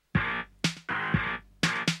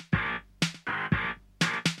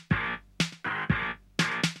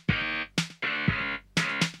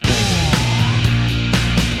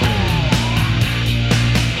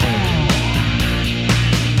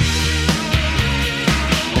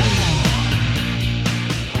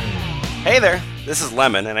Hey there, this is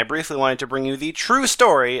Lemon, and I briefly wanted to bring you the true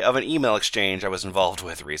story of an email exchange I was involved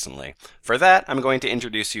with recently. For that, I'm going to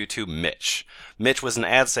introduce you to Mitch. Mitch was an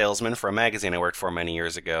ad salesman for a magazine I worked for many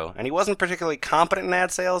years ago, and he wasn't particularly competent in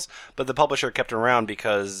ad sales, but the publisher kept him around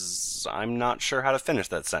because I'm not sure how to finish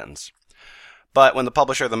that sentence. But when the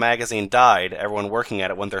publisher of the magazine died, everyone working at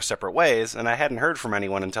it went their separate ways, and I hadn't heard from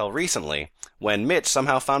anyone until recently, when Mitch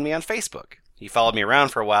somehow found me on Facebook. He followed me around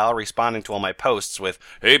for a while, responding to all my posts with,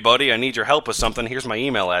 "Hey buddy, I need your help with something, here's my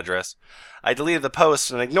email address." I deleted the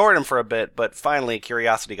posts and ignored him for a bit, but finally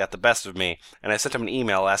curiosity got the best of me, and I sent him an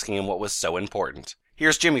email asking him what was so important.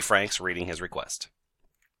 Here's Jimmy Franks reading his request.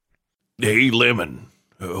 Hey Lemon,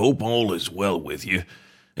 hope all is well with you.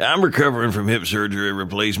 I'm recovering from hip surgery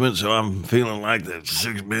replacement, so I'm feeling like the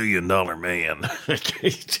 $6 million man.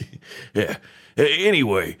 Yeah.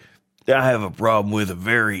 Anyway, I have a problem with a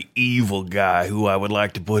very evil guy who I would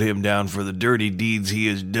like to put him down for the dirty deeds he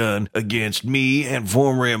has done against me and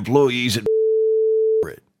former employees at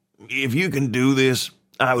If you can do this,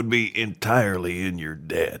 I would be entirely in your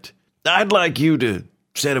debt. I'd like you to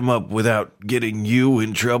set him up without getting you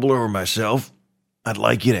in trouble or myself. I'd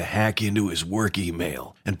like you to hack into his work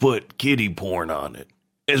email and put kiddie porn on it.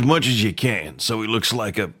 As much as you can, so he looks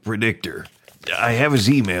like a predictor. I have his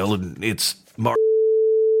email, and it's Mark.com.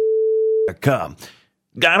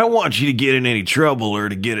 I don't want you to get in any trouble or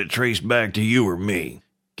to get it traced back to you or me.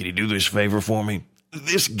 Can you do this favor for me?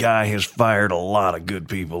 This guy has fired a lot of good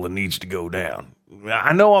people and needs to go down.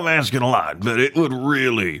 I know I'm asking a lot, but it would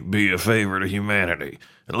really be a favor to humanity.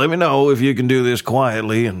 Let me know if you can do this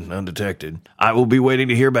quietly and undetected. I will be waiting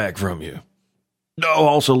to hear back from you. Oh,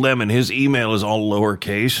 also, Lemon, his email is all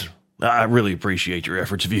lowercase. I really appreciate your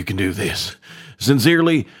efforts if you can do this.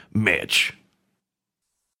 Sincerely, Mitch.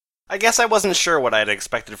 I guess I wasn't sure what I had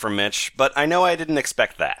expected from Mitch, but I know I didn't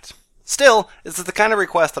expect that. Still, this is the kind of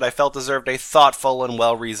request that I felt deserved a thoughtful and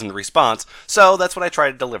well-reasoned response, so that's what I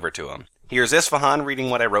tried to deliver to him. Here's Isfahan reading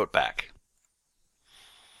what I wrote back.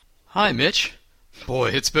 Hi, Mitch. Boy,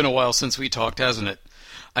 it's been a while since we talked, hasn't it?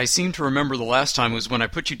 I seem to remember the last time was when I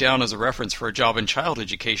put you down as a reference for a job in child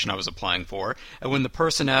education I was applying for, and when the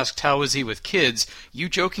person asked how is he with kids, you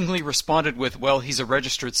jokingly responded with, well, he's a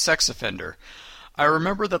registered sex offender. I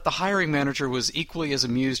remember that the hiring manager was equally as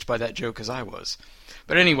amused by that joke as I was.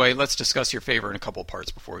 But anyway, let's discuss your favor in a couple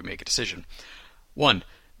parts before we make a decision. 1.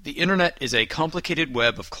 The Internet is a complicated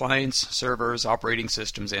web of clients, servers, operating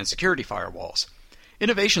systems, and security firewalls.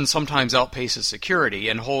 Innovation sometimes outpaces security,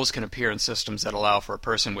 and holes can appear in systems that allow for a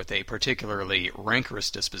person with a particularly rancorous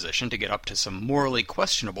disposition to get up to some morally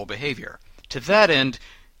questionable behavior. To that end,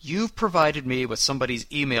 you've provided me with somebody's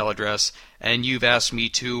email address, and you've asked me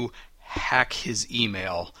to hack his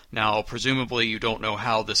email. Now, presumably you don't know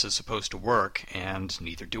how this is supposed to work, and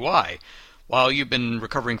neither do I. While you've been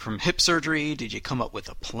recovering from hip surgery, did you come up with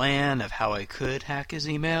a plan of how I could hack his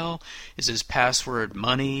email? Is his password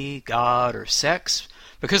money, God, or sex?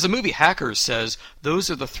 Because the movie Hackers says those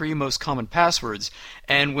are the 3 most common passwords,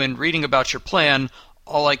 and when reading about your plan,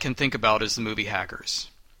 all I can think about is the movie Hackers.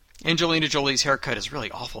 Angelina Jolie's haircut is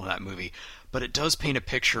really awful in that movie, but it does paint a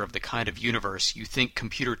picture of the kind of universe you think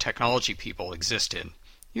computer technology people exist in.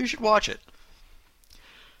 You should watch it.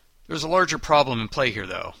 There's a larger problem in play here,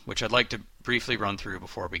 though, which I'd like to briefly run through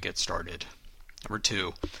before we get started. Number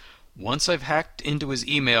 2, once I've hacked into his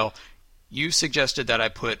email, you suggested that I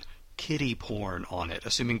put kiddie porn on it.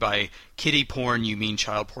 Assuming by kiddie porn you mean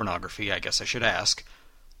child pornography, I guess I should ask,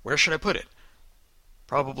 where should I put it?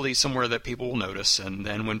 Probably somewhere that people will notice, and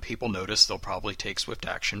then when people notice, they'll probably take swift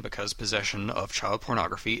action because possession of child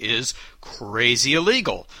pornography is crazy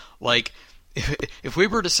illegal. Like, if we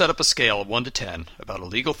were to set up a scale of 1 to 10 about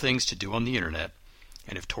illegal things to do on the internet,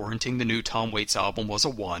 and if torrenting the new Tom Waits album was a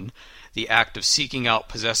 1, the act of seeking out,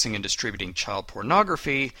 possessing, and distributing child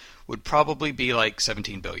pornography would probably be like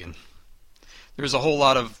 17 billion. There's a whole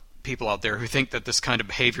lot of people out there who think that this kind of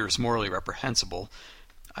behavior is morally reprehensible.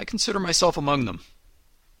 I consider myself among them.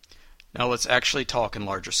 Now let's actually talk in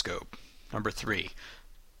larger scope. Number 3,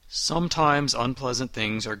 sometimes unpleasant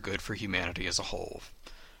things are good for humanity as a whole.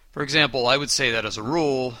 For example, I would say that as a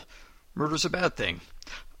rule, murder's a bad thing.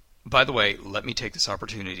 By the way, let me take this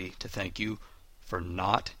opportunity to thank you for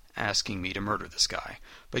not asking me to murder this guy.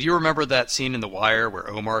 But you remember that scene in The Wire where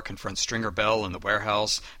Omar confronts Stringer Bell in the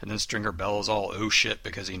warehouse, and then Stringer Bell is all oh shit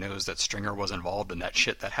because he knows that Stringer was involved in that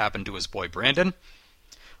shit that happened to his boy Brandon?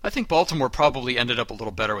 I think Baltimore probably ended up a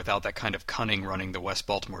little better without that kind of cunning running the West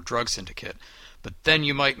Baltimore drug syndicate. But then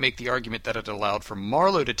you might make the argument that it allowed for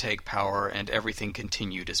Marlowe to take power and everything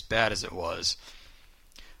continued as bad as it was.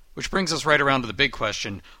 Which brings us right around to the big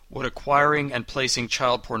question: would acquiring and placing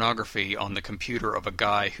child pornography on the computer of a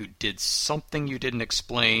guy who did something you didn't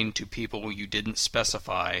explain to people you didn't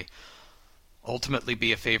specify ultimately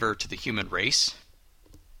be a favor to the human race?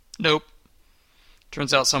 Nope.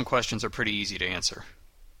 Turns out some questions are pretty easy to answer.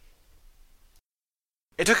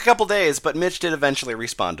 It took a couple days, but Mitch did eventually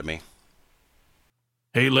respond to me.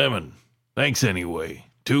 Hey, Lemon. Thanks anyway.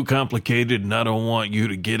 Too complicated and I don't want you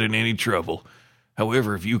to get in any trouble.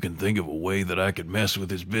 However, if you can think of a way that I could mess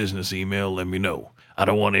with his business email, let me know. I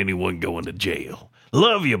don't want anyone going to jail.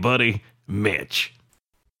 Love you, buddy. Mitch.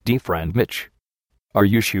 Dear friend Mitch, are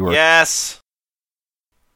you sure? Yes.